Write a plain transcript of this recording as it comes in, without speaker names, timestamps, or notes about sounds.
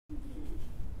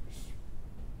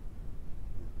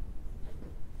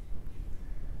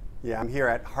Yeah, I'm here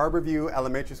at Harborview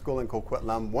Elementary School in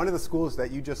Coquitlam, one of the schools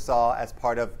that you just saw as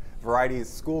part of Variety's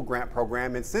school grant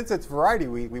program. And since it's Variety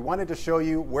Week, we wanted to show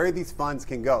you where these funds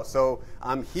can go. So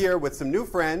I'm here with some new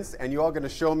friends, and you're all going to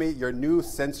show me your new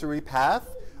sensory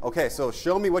path. Okay, so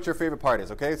show me what your favorite part is,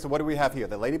 okay? So what do we have here?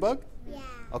 The ladybug? Yeah.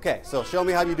 Okay, so show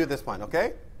me how you do this one,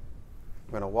 okay?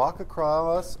 I'm going to walk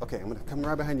across. Okay, I'm going to come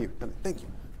right behind you. Thank you.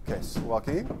 Okay, so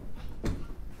walking.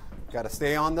 Got to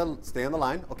stay on the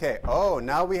line. Okay. Oh,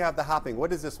 now we have the hopping.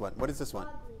 What is this one? What is this one?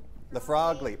 The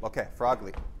frog leap. Okay, frog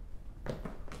leap.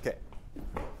 Okay.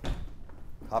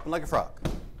 Hopping like a frog.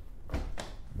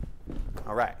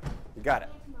 All right. You got it.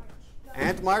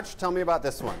 Ant march. Tell me about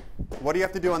this one. What do you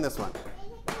have to do on this one?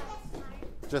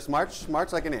 Just march.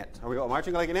 March like an ant. Are we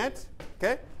marching like an ant?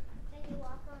 Okay.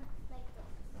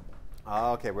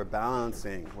 Okay, we're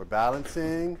balancing. We're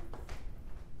balancing.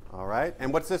 All right.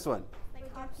 And what's this one?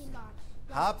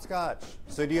 Hopscotch.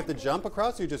 So do you have to jump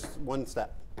across or just one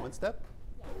step? One step?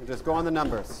 Yeah. Just go on the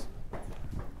numbers.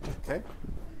 Okay.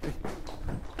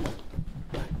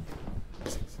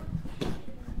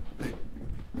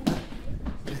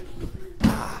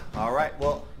 All right.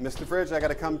 Well, Mr. Fridge, I got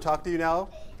to come talk to you now,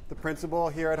 the principal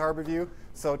here at Harborview.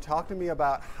 So talk to me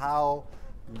about how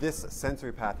this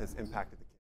sensory path has impacted the kids.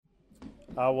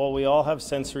 Well, we all have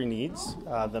sensory needs.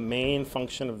 The main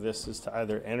function of this is to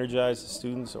either energize the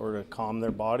students or to calm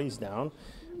their bodies down.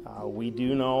 We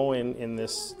do know in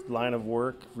this line of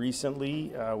work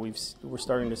recently, we're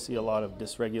starting to see a lot of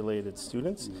dysregulated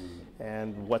students.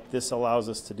 And what this allows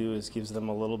us to do is gives them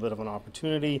a little bit of an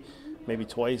opportunity, maybe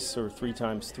twice or three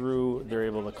times through, they're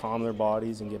able to calm their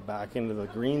bodies and get back into the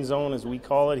green zone, as we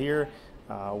call it here.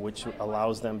 Which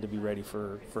allows them to be ready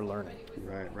for learning.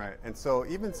 Right, right. And so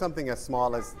even something as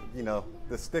small as, you know,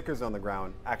 the stickers on the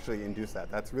ground actually induce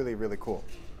that. That's really, really cool.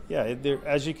 Yeah,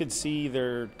 as you can see,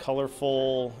 they're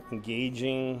colorful,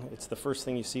 engaging. It's the first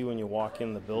thing you see when you walk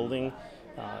in the building.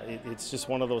 It's just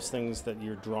one of those things that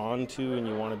you're drawn to and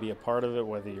you want to be a part of it,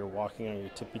 whether you're walking on your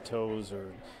tippy toes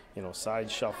or, you know, side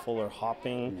shuffle or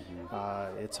hopping.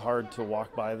 It's hard to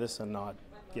walk by this and not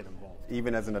get involved.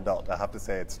 Even as an adult, I have to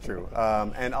say it's true.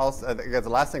 And also, I guess the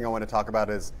last thing I want to talk about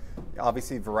is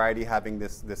obviously Variety having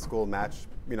this school match,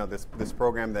 you know, this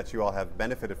program that you all have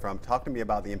benefited from. Talk to me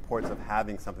about the importance of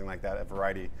having something like that at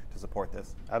Variety to support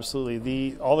this.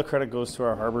 Absolutely. All the credit goes to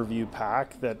our Harborview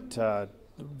PAC that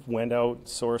went out,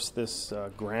 sourced this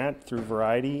grant through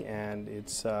Variety, and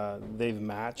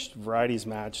Variety's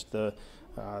matched the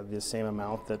same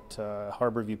amount that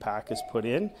Harborview PAC has put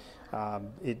in.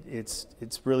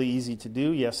 It's really easy to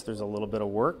do. Yes, there's a little bit of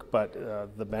work, but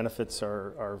the benefits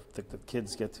are the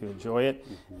kids get to enjoy it,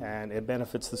 and it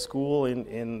benefits the school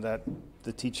in that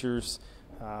the teachers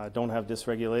don't have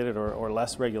dysregulated or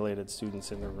less regulated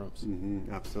students in their rooms.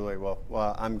 Absolutely.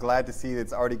 Well, I'm glad to see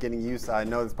it's already getting used. I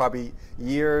know it's probably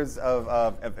years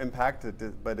of impact,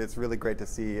 but it's really great to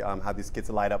see how these kids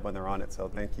light up when they're on it. So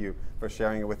thank you for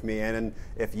sharing it with me. And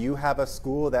if you have a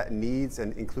school that needs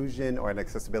an inclusion or an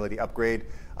accessibility upgrade,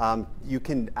 you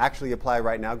can actually apply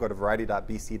right now. Go to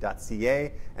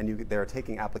variety.bc.ca, and they're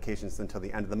taking applications until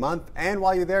the end of the month. And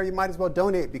while you're there, you might as well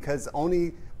donate, because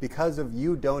only because of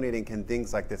you donating can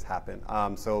things like this happen.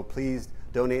 So please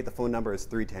donate. The phone number is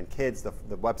 310-KIDS.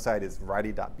 The website is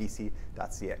variety.bc.ca.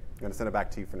 I'm going to send it back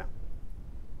to you for now.